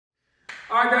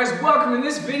Alright guys, welcome. In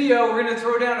this video, we're going to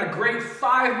throw down a great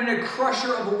 5-minute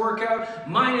crusher of a workout.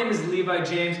 My name is Levi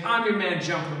James. I'm your man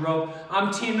jumping rope.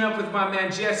 I'm teaming up with my man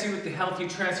Jesse with the Healthy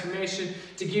Transformation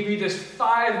to give you this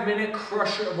 5-minute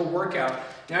crusher of a workout.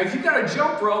 Now if you've got a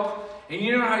jump rope and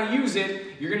you know how to use it,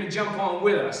 you're going to jump on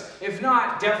with us. If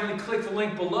not, definitely click the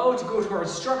link below to go to our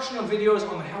instructional videos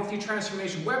on the Healthy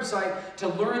Transformation website to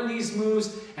learn these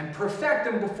moves and perfect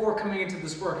them before coming into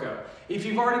this workout. If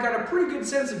you've already got a pretty good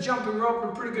sense of jumping rope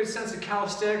and a pretty good sense of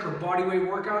calisthenic or bodyweight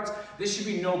workouts, this should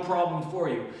be no problem for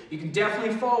you. You can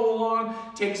definitely follow along,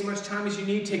 take as much time as you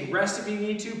need, take rest if you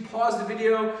need to, pause the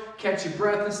video, catch your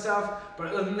breath and stuff. But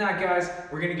other than that, guys,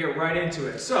 we're going to get right into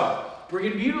it. So, we're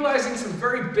going to be utilizing some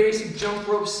very basic jump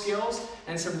rope skills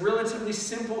and some relatively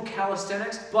simple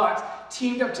calisthenics, but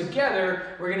teamed up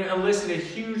together, we're going to elicit a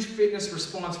huge fitness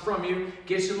response from you,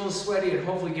 get you a little sweaty, and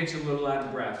hopefully get you a little out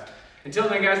of breath. Until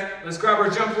then, guys, let's grab our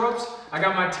jump ropes. I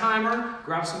got my timer,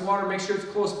 grab some water, make sure it's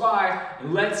close by,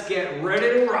 and let's get ready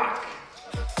to rock.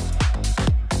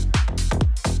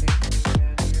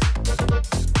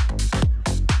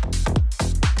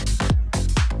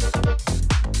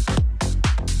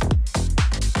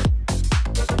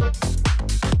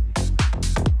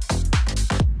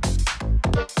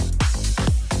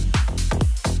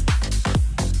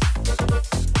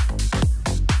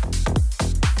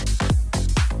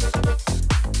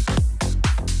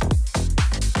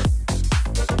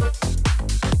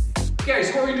 Okay,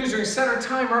 so what we're going to do is we're going to set our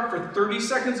timer up for 30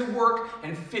 seconds of work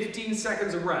and 15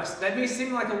 seconds of rest. That may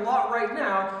seem like a lot right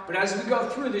now, but as we go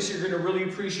through this, you're going to really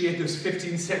appreciate those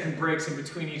 15-second breaks in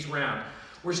between each round.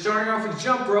 We're starting off with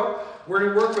jump rope. We're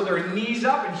going to work with our knees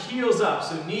up and heels up.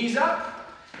 So knees up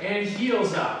and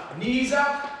heels up. Knees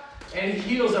up and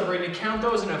heels up. We're going to count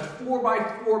those in a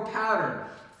 4x4 pattern.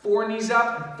 4 knees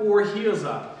up and 4 heels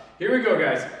up. Here we go,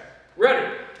 guys.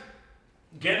 Ready?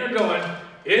 Getting her going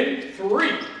in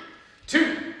 3,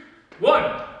 2,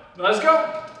 1, let's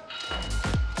go.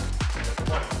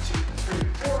 1, 2, 3,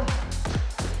 4.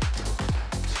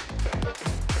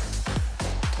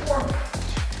 4.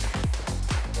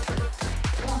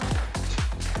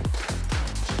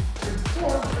 4.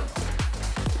 4.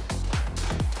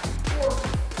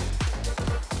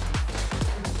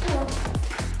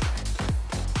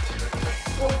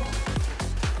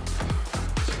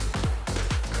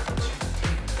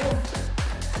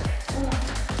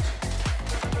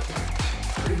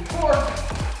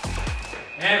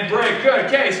 And break, good.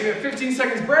 Okay, so we have 15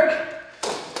 seconds break.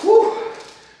 Whew.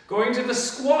 Going to the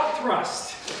squat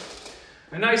thrust.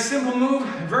 A nice simple move,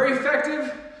 very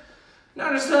effective.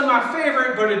 Not necessarily my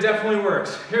favorite, but it definitely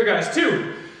works. Here guys,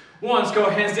 2, 1, let's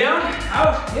go hands down,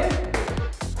 out, in.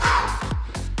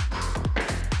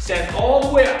 Stand all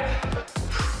the way up.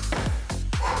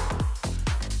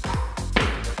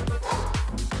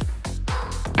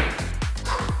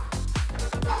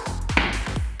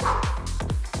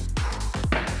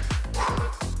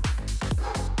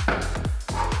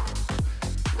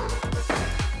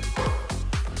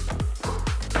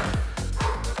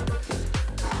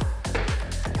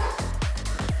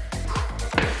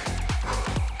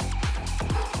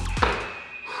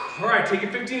 All right, take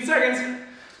it 15 seconds.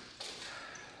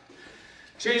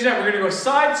 Change that, we're gonna go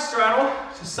side straddle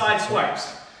to side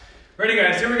swipes. Ready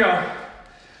guys, here we go.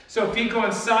 So feet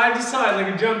going side to side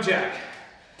like a jump jack.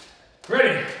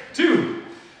 Ready, 2,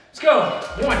 let's go.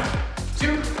 1,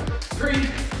 2, 3,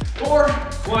 4.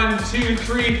 1, 2,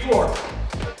 3, 4.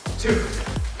 2,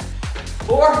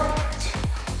 4.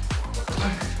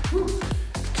 1,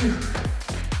 2,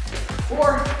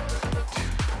 4.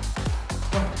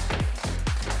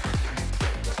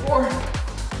 4, 4,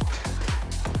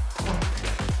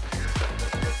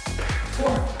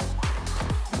 4.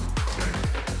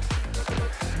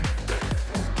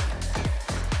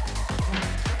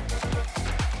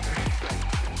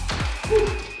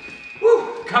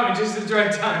 Coming just at the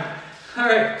right time. All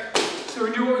right, so we're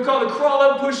gonna do what we call the crawl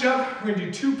out push-up. We're gonna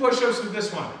do 2 push-ups with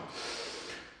this one.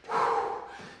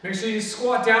 Make sure you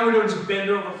squat down, we don't just bend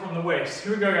over from the waist.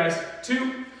 Here we go guys,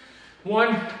 2,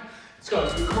 1, let's go.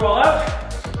 So we crawl out.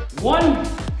 1,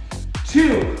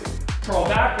 2, crawl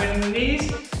back, bend the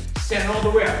knees, stand all the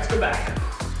way up. Let's go back.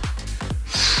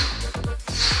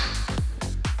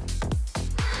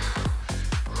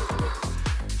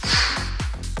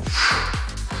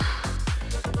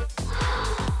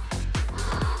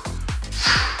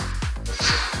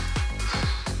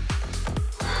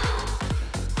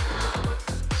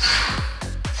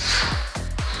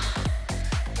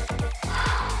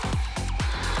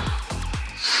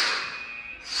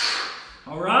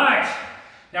 All right,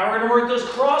 now we're going to work those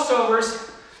crossovers.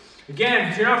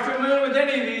 Again, if you're not familiar with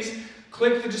any of these,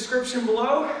 click the description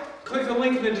below, click the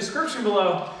link in the description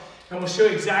below and we'll show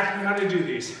you exactly how to do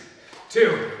these.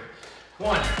 2,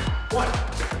 1, 1,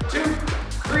 2,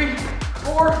 3,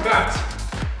 4, bounce.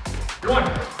 1,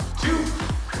 2,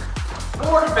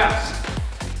 4, bounce.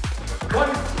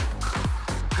 1,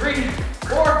 3,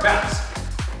 4, bounce.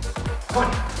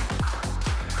 1,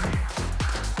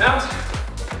 bounce.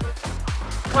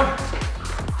 1,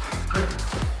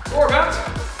 4, bounce.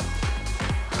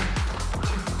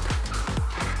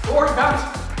 4, bounce.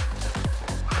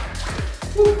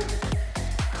 2,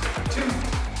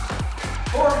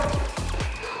 4.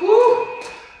 Woo.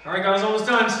 All right, guys, almost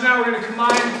done. So now we're going to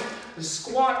combine the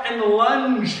squat and the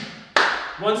lunge.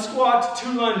 1 squat,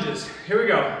 2 lunges. Here we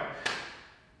go.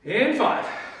 In 5.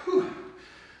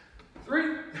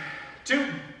 3, 2.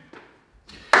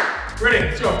 Ready,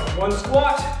 let's go. 1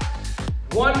 squat,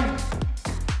 1,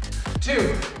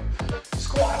 2.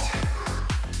 Squat.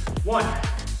 1,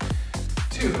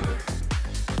 2.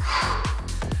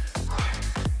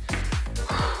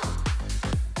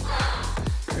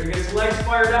 Gonna get the legs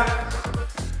fired up.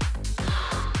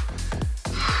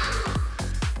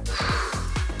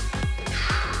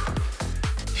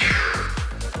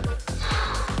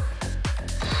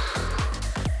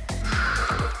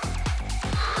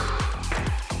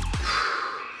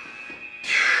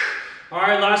 All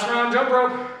right, last round, jump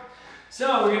rope.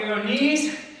 So we're gonna go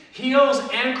knees, heels,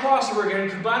 and crossover. We're gonna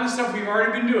combine the stuff we've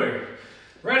already been doing.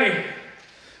 Ready?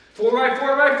 4 by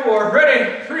 4 by 4.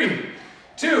 Ready? 3,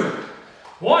 2,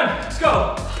 1. Let's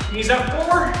go. Knees up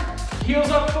 4, heels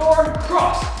up 4,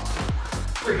 cross.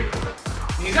 3.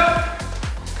 Knees up,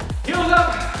 heels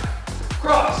up,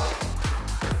 cross.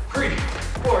 3,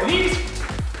 4. Knees,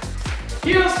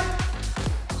 heels,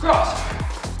 cross.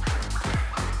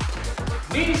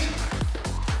 Knees,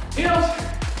 heels,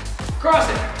 cross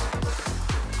it.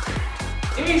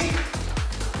 Knees,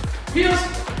 heels,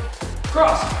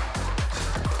 cross.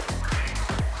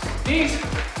 Knees,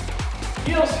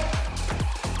 heels,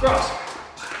 cross.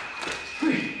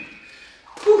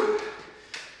 Whew.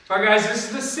 All right, guys, this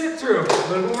is the sit through. A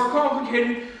little bit more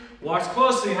complicated. Watch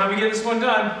closely how we get this one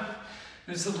done.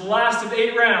 This is the last of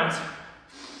 8 rounds.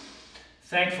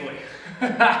 Thankfully.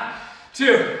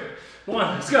 2,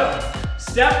 1, let's go.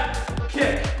 Step,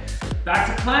 kick.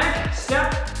 Back to plank,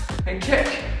 step, and kick.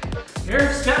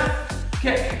 Here, step,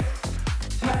 kick.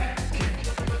 Step, kick.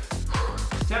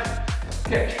 Step,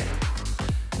 kick.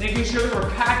 Making sure that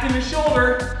we're packing the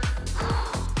shoulder.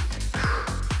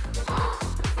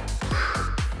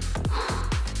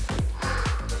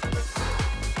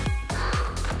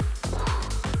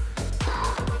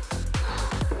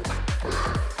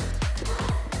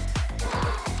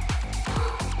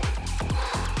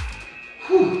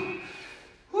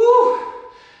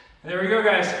 There we go,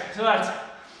 guys. So that's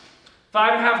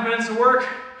 5.5 minutes of work,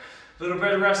 a little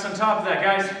bit of rest on top of that,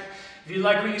 guys. If you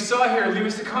like what you saw here, leave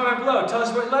us a comment below. Tell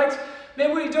us what you liked,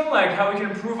 maybe what you don't like, how we can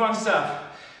improve on stuff.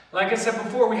 Like I said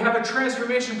before, we have a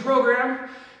transformation program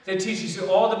that teaches you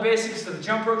all the basics of the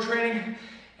jump rope training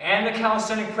and the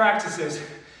calisthenic practices.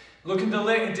 Look in the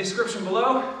link, description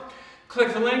below,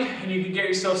 click the link, and you can get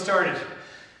yourself started.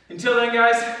 Until then,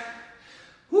 guys,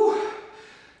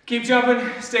 keep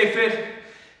jumping, stay fit,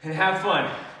 and have fun.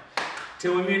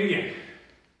 Till we meet again.